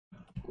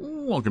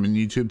Welcome in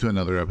YouTube to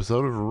another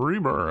episode of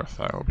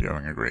Rebirth. I hope you're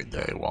having a great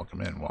day.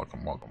 Welcome in,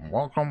 welcome.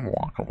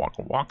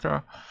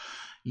 Waka.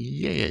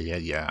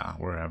 Yeah.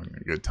 We're having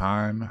a good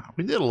time.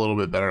 We did a little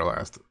bit better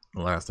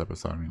last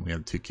episode. I mean, we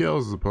had 2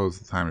 kills as opposed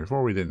to the time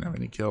before we didn't have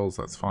any kills.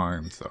 That's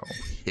fine. So,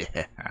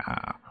 yeah.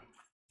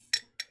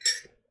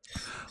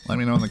 Let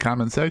me know in the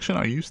comment section,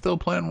 are you still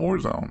playing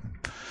Warzone?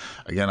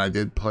 Again, I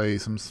did play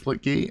some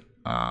Splitgate,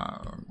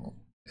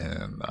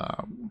 and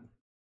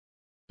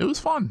it was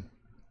fun.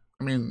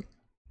 I mean,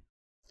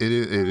 it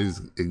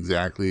is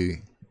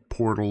exactly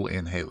Portal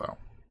in Halo.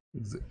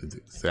 It's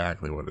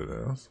exactly what it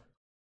is.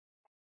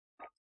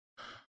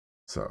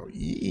 So,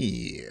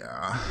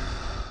 yeah.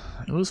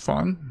 It was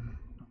fun.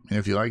 And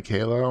if you like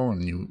Halo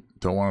and you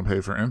don't want to pay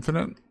for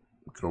Infinite,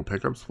 go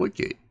pick up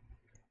Splitgate.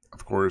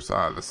 Of course,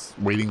 this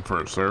waiting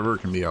for a server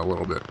can be a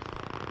little bit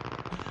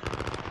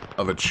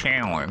of a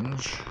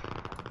challenge.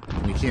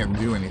 You can't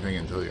do anything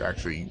until you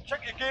actually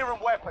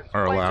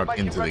are allowed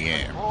into the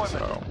game.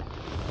 So,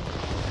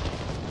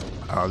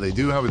 they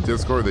do have a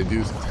Discord. They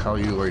do tell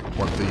you like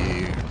what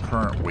the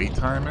current wait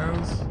time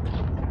is.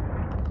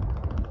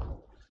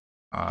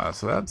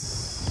 So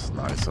that's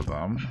nice of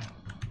them.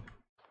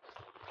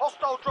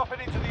 Hostile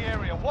dropping into the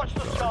area. Watch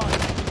the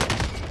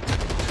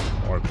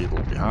sky. More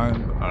people behind,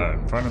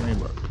 in front of me,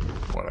 but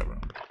whatever.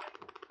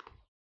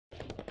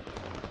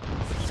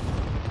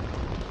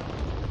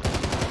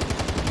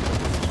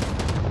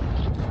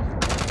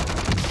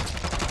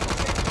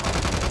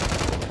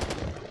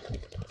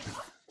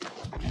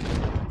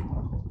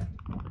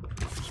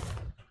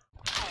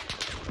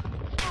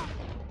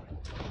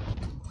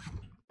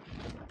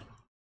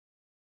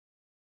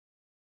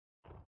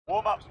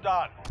 Warm-up's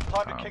done.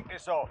 Time to kick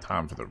this off.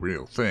 Time for the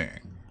real thing.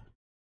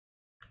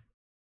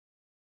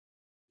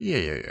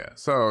 Yeah.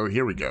 So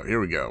here we go.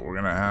 We're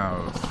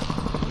gonna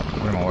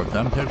let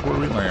them pick where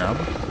we land.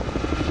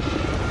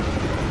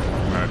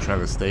 We're gonna try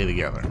to stay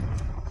together.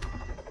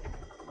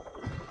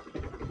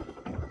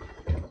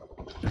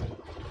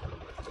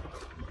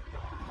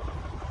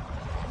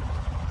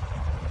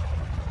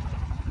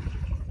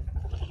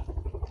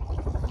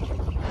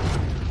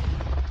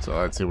 So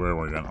let's see where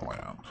we're gonna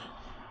land.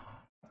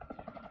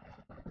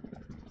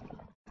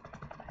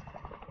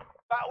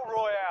 Battle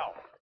Royale.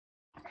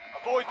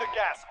 Avoid the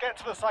gas. Get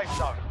to the safe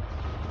zone.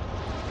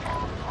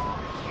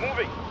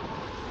 Moving.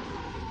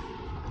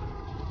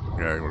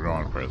 Okay, we're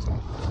going to prison.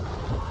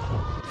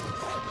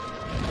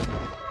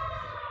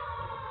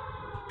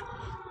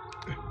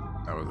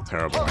 That was a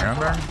terrible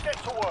landing. Get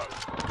to work.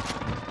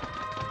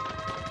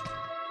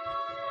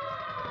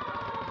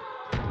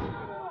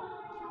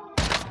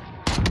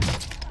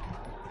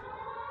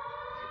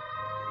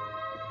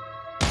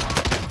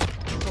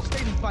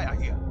 Sustaining fire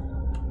here.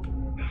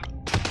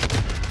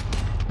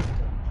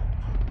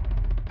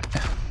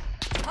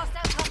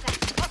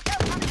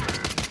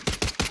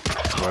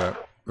 But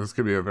this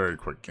could be a very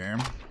quick game.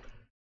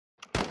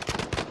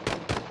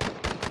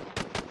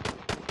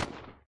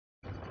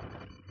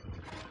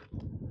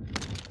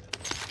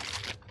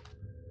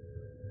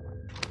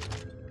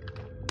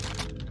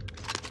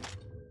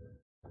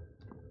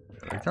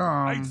 Here they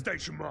come. Aid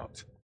station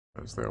marked.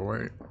 As they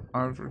wait.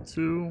 5, 4,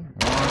 2, 1.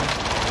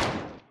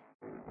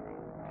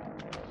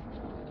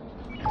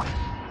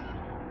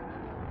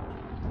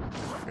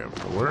 Okay,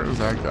 so where is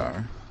that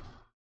guy?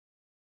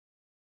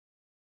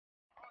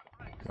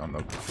 On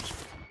the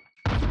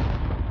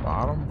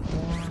bottom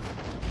floor.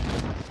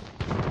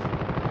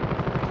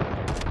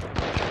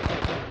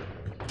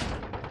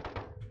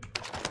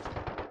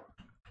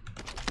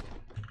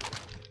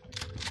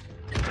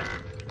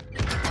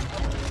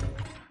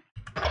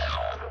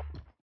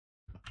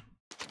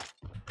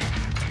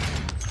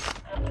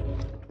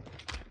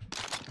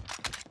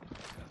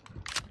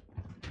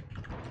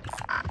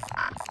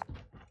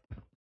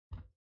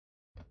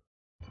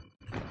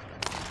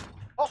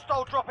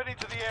 Hostile dropping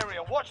into the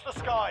area. Watch the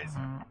skies.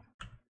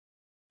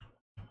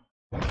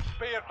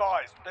 Be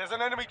advised, there's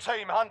an enemy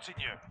team hunting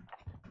you.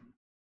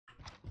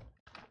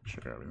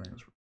 Sure,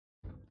 everything's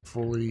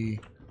fully.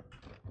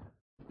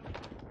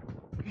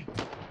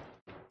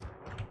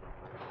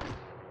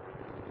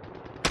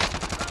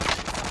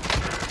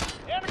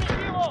 Enemy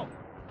hero!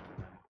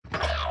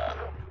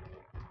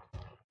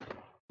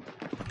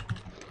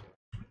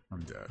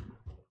 I'm dead.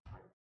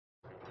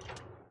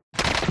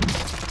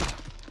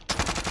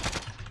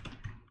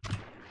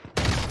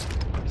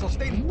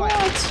 Sustaining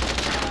fire.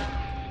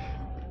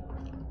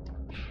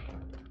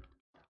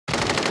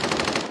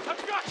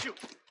 I've got you!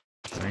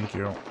 Thank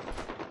you.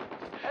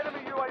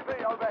 Enemy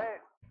UAV overhead.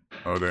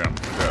 Oh damn,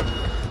 dead.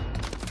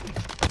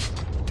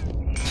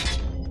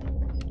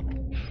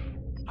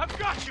 I've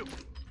got you!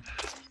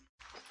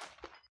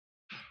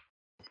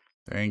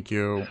 Thank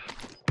you.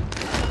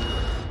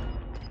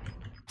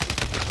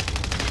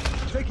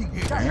 Taking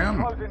hit.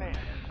 Damn. Closing in.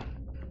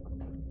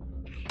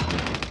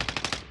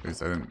 At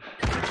least I didn't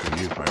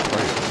actually use my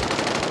plate.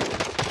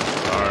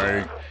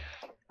 Sorry.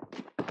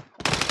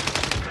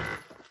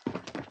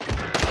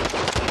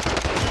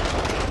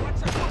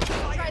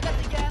 Try that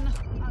again.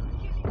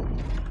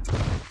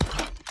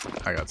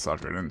 I got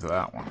suckered into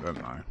that one,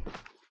 didn't I?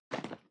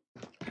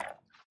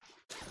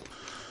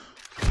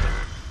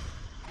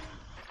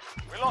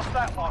 We lost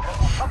that one, but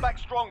we'll come back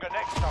stronger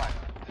next time.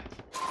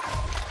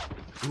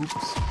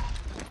 Oops.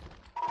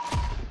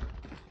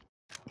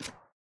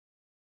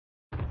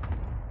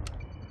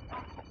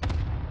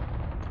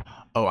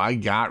 Oh, I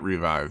got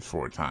revived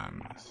 4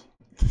 times.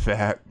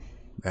 That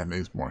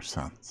makes more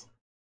sense.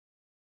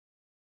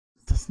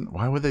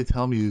 Why would they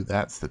tell me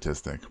that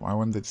statistic? Why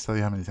wouldn't they just tell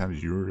you how many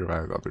times you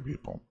revived other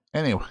people?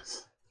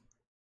 Anyways.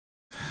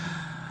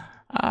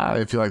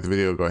 If you like the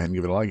video, go ahead and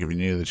give it a like. If you're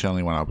new to the channel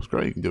and you want to help us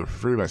grow, you can do it for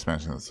free by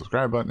smashing the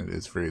subscribe button. It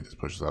is free. It just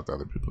pushes out to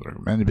other people's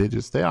recommended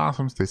pages. Stay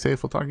awesome. Stay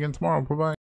safe. We'll talk again tomorrow. Bye-bye.